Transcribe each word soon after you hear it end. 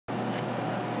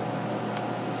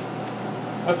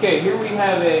Okay, here we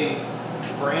have a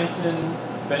Branson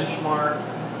benchmark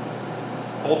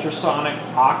ultrasonic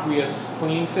aqueous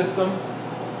cleaning system.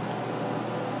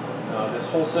 This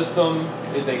whole system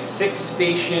is a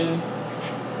 6-station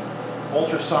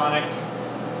ultrasonic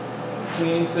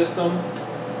cleaning system.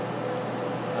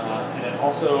 And it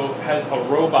also has a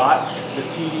robot, the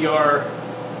TDR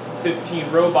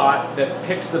 15 robot, that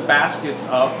picks the baskets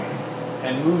up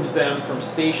and moves them from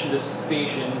station to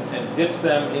station and dips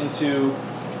them into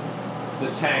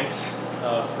the tanks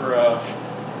for a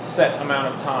set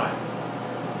amount of time.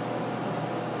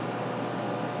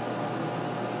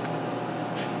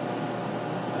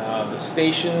 The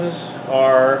stations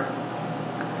are,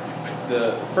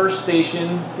 the first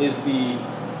station is the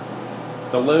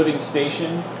loading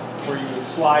station, where you would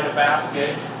slide a basket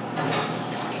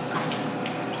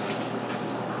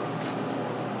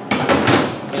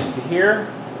into here,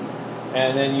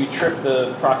 and then you trip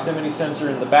the proximity sensor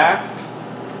in the back.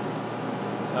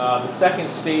 The second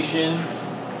station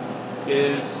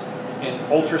is an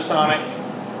ultrasonic,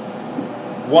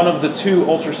 one of the 2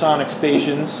 ultrasonic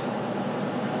stations,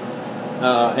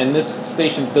 and this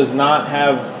station does not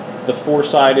have the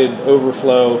 4-sided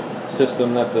overflow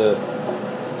system that the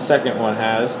second one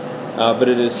has, but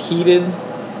it is heated,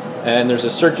 and there's a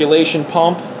circulation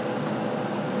pump.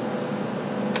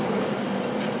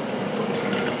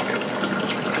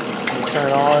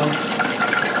 Turn on.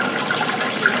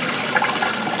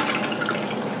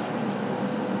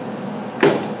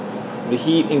 The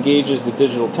heat engages the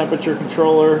digital temperature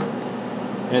controller,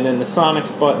 and then the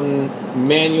Sonics button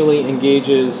manually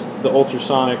engages the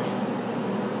ultrasonic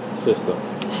system.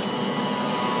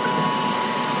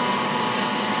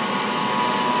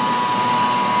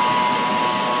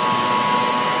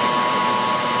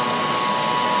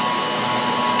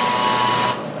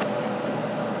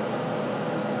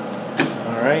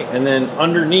 Alright, and then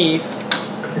underneath,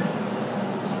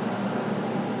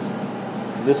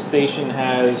 this station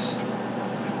has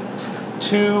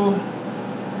 2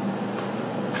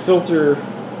 filter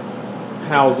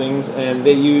housings, and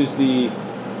they use the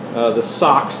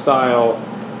sock style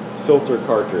filter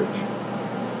cartridge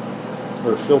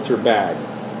or filter bag,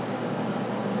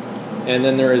 and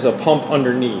then there is a pump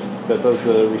underneath that does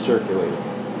the recirculating.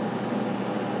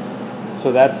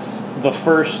 So that's the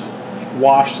first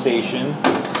wash station.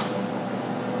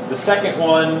 The second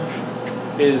one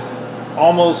is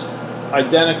almost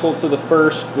identical to the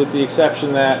first, with the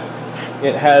exception that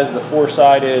it has the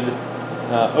 4-sided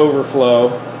overflow.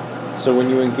 So when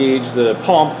you engage the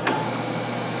pump,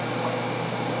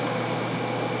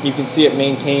 you can see it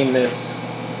maintain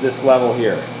this level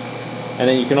here. And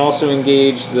then you can also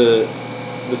engage the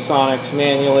Sonics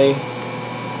manually.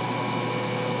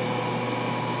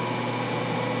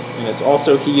 And it's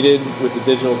also heated with the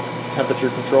digital temperature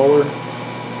controller.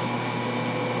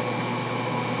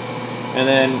 And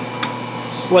then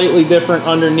slightly different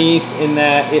underneath in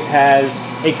that it has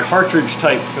a cartridge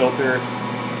type filter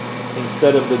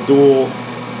instead of the dual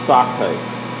sock type.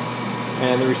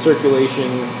 And the recirculation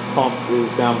pump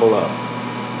is down below.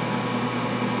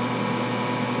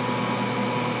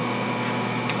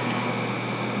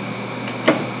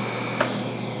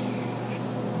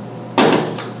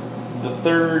 The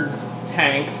third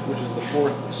tank, which is the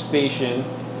 4th station,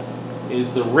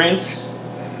 is the rinse,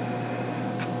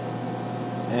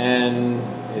 and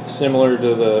it's similar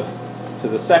to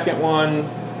the second one,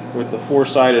 with the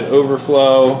 4-sided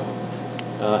overflow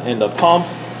and a pump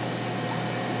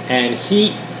and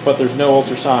heat, but there's no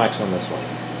ultrasonics on this one.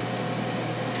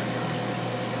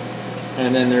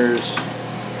 And then there's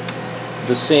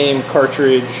the same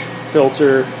cartridge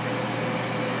filter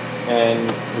and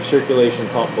recirculation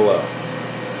pump below.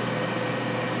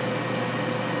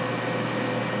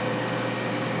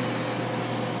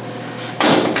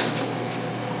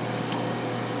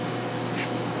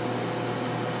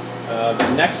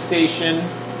 The next station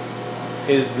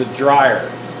is the dryer.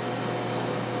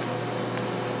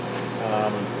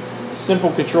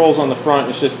 Simple controls on the front.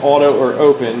 It's just auto or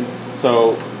open.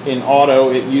 So in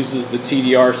auto, it uses the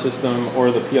TDR system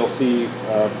or the PLC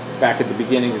back at the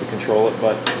beginning to control it.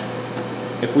 But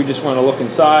if we just want to look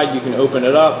inside, you can open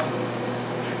it up.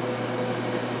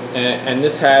 And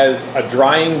this has a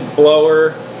drying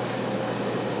blower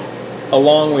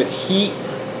along with heat.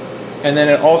 And then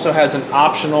it also has an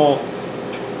optional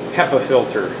HEPA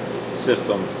filter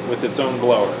system with its own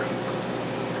blower.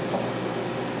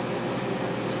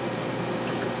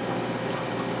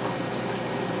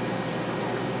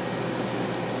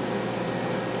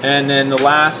 And then the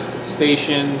last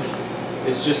station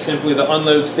is just simply the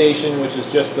unload station, which is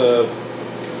just a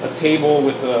table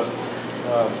with a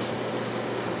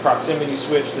proximity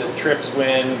switch that trips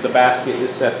when the basket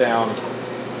is set down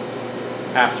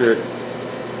after it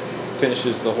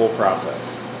finishes the whole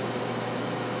process.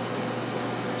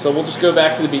 So we'll just go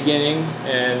back to the beginning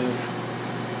and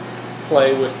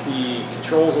play with the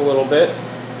controls a little bit.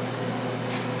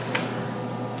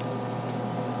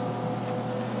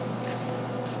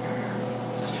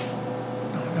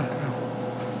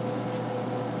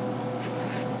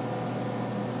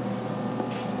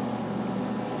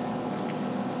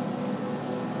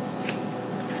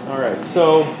 Alright,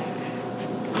 so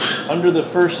under the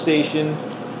first station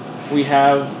we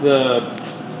have the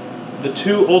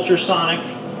two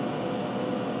ultrasonic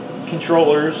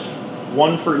controllers,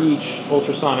 one for each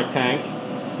ultrasonic tank.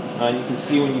 You can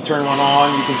see when you turn one on,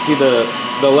 you can see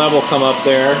the level come up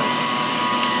there.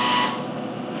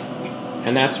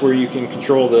 And that's where you can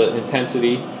control the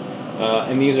intensity.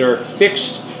 And these are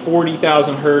fixed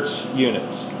 40,000 hertz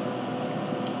units.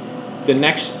 The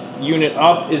next unit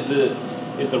up is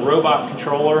the robot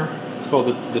controller. It's called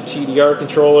the TDR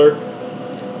controller.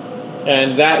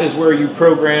 And that is where you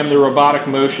program the robotic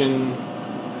motion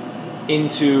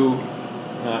into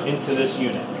this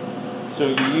unit. So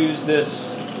you use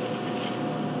this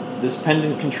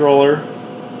pendant controller,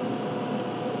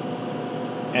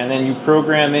 and then you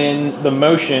program in the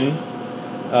motion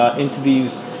into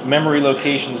these memory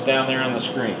locations down there on the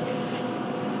screen.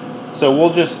 So I'll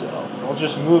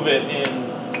just move it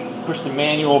in, push the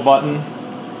manual button,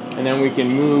 and then we can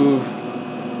move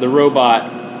the robot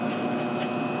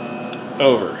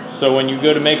over. So when you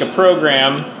go to make a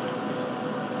program,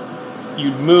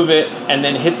 you'd move it and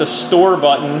then hit the store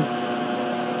button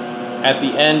at the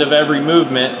end of every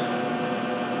movement.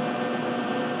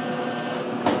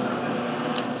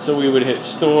 So we would hit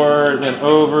store, then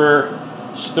over,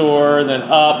 store, then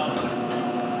up,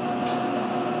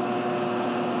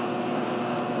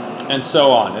 and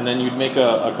so on. And then you'd make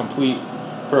a complete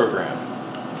program.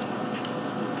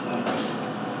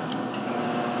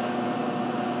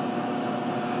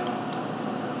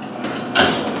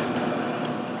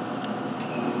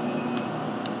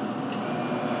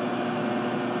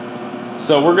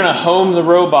 So we're going to home the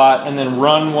robot and then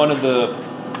run one of the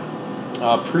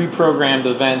pre-programmed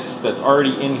events that's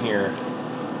already in here,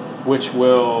 which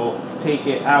will take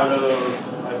it out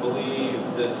of, I believe,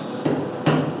 this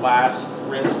last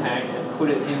rinse tank and put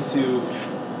it into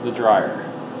the dryer.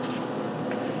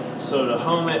 So to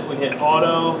home it, we hit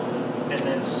auto and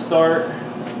then start,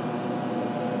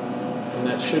 and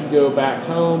that should go back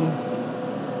home.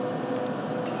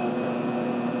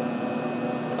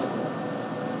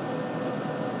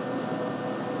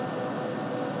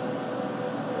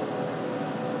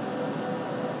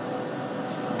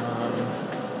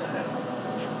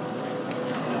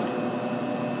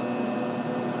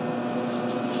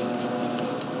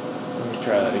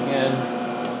 Try that again.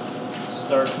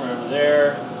 Start from over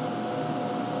there.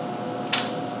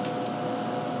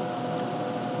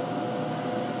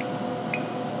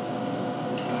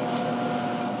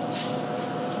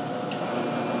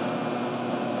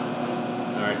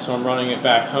 Alright, so I'm running it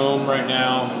back home right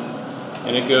now.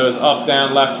 And it goes up,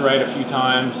 down, left, right a few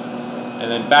times.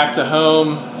 And then back to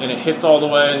home, and it hits all the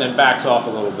way and then backs off a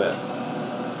little bit.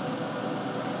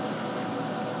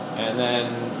 And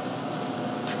then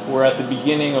we're at the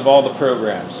beginning of all the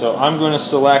programs. So I'm going to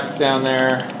select down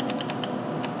there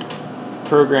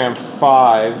program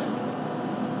 5,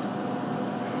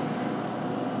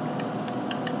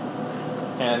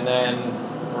 and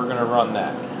then we're going to run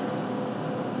that.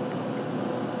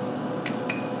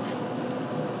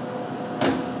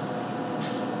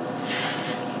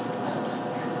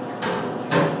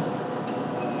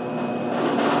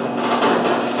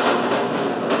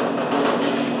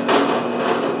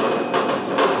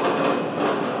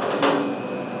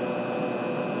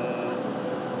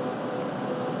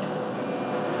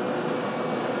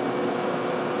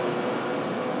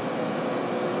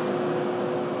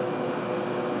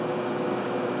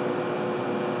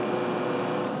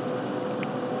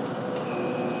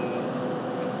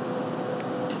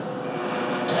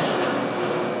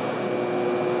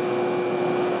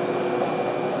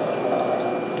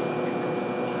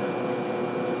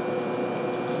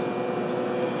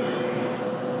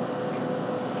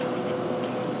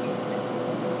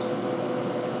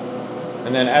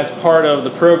 And then as part of the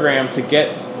program to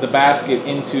get the basket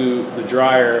into the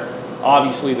dryer,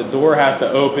 obviously the door has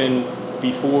to open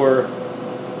before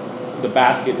the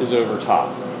basket is over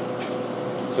top.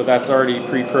 So that's already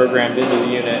pre-programmed into the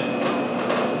unit.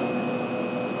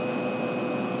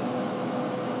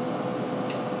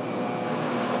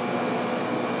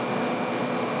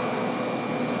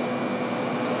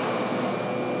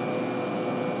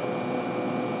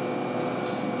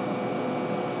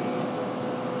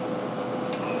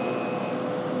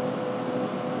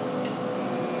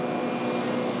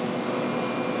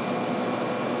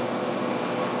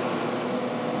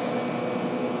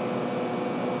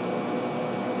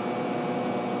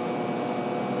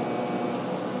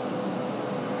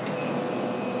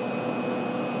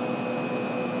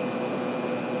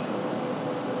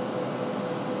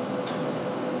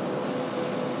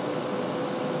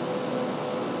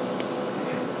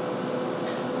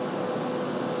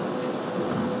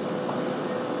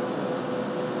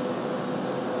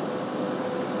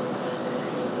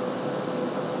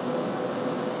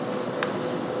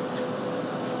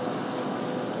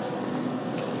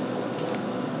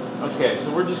 Okay,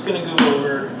 so we're just going to go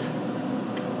over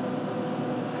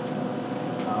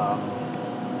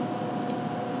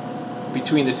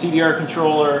between the TDR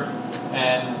controller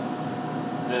and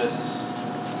this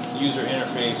user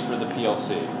interface for the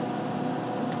PLC.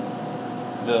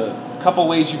 The couple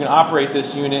ways you can operate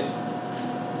this unit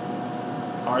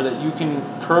are that you can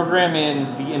program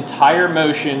in the entire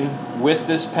motion with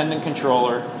this pendant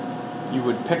controller. You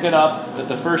would pick it up at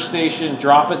the first station,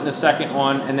 drop it in the second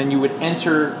one, and then you would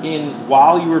enter in,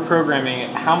 while you were programming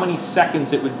it, how many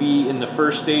seconds it would be in the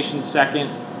first station, second,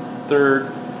 third,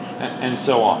 and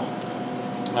so on.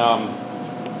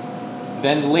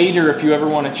 Then later, if you ever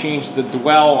want to change the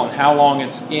dwell on how long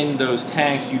it's in those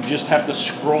tanks, you just have to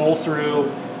scroll through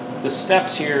the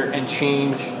steps here and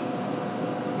change.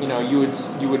 You know, you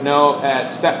would know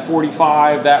at step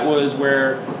 45 that was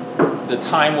where the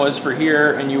time was for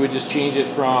here, and you would just change it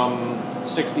from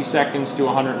 60 seconds to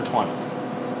 120.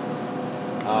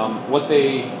 What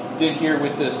they did here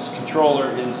with this controller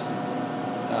is,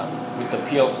 with the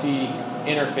PLC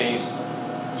interface,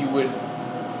 you would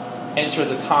enter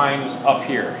the times up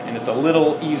here, and it's a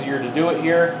little easier to do it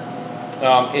here.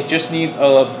 It just needs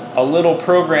a little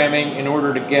programming in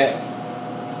order to get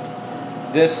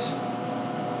this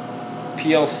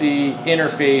PLC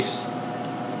interface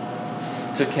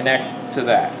to connect to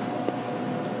that.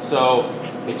 So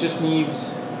it just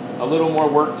needs a little more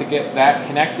work to get that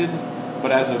connected,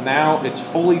 but as of now it's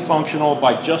fully functional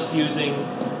by just using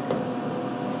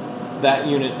that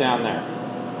unit down there.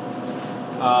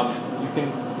 You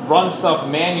can run stuff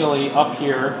manually up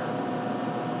here.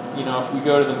 You know, if we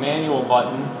go to the manual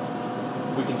button,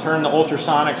 we can turn the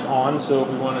ultrasonics on. So if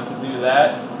we wanted to do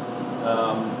that,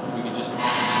 we could just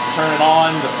turn it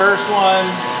on, the first one,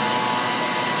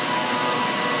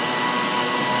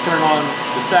 turn on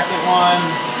the second one.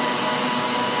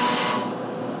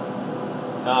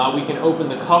 We can open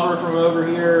the cover from over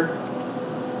here.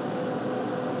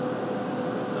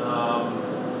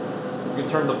 We can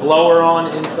turn the blower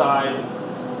on inside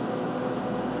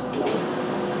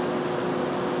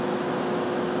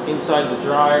the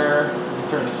dryer. You can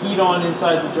turn the heat on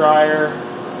inside the dryer.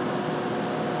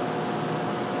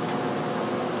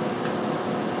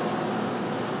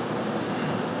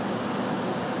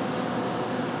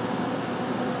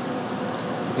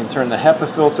 You can turn the HEPA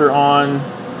filter on.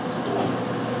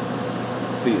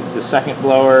 It's the second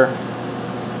blower.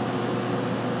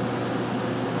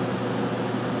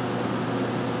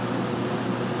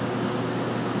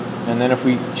 And then if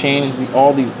we change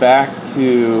all these back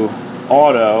to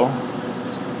auto,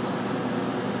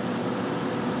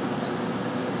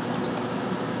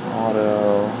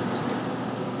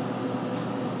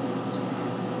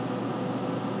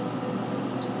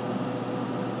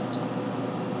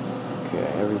 okay,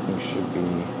 everything should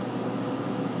be.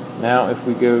 Now if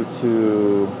we go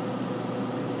to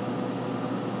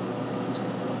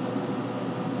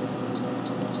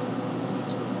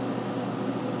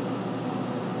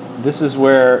this is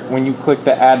where, when you click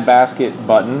the Add Basket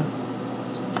button,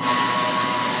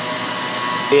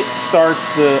 it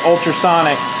starts the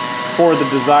ultrasonics for the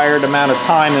desired amount of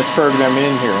time that's programmed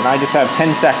in here. And I just have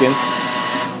 10 seconds,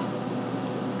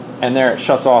 and there it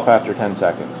shuts off after 10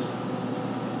 seconds.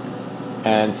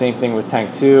 And same thing with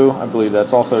tank 2. I believe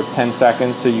that's also 10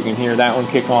 seconds, so you can hear that one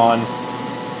kick on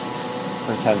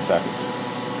for 10 seconds.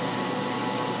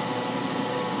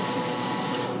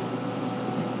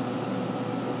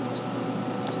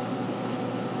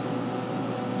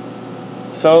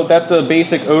 So that's a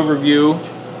basic overview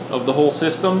of the whole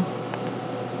system.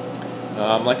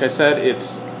 Like I said,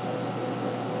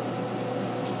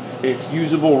 it's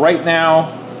usable right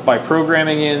now by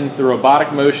programming in the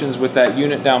robotic motions with that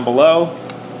unit down below.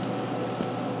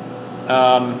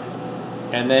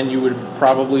 And then you would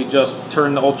probably just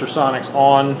turn the ultrasonics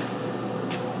on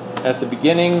at the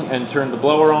beginning and turn the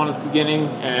blower on at the beginning,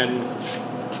 and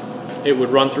it would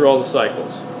run through all the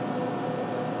cycles.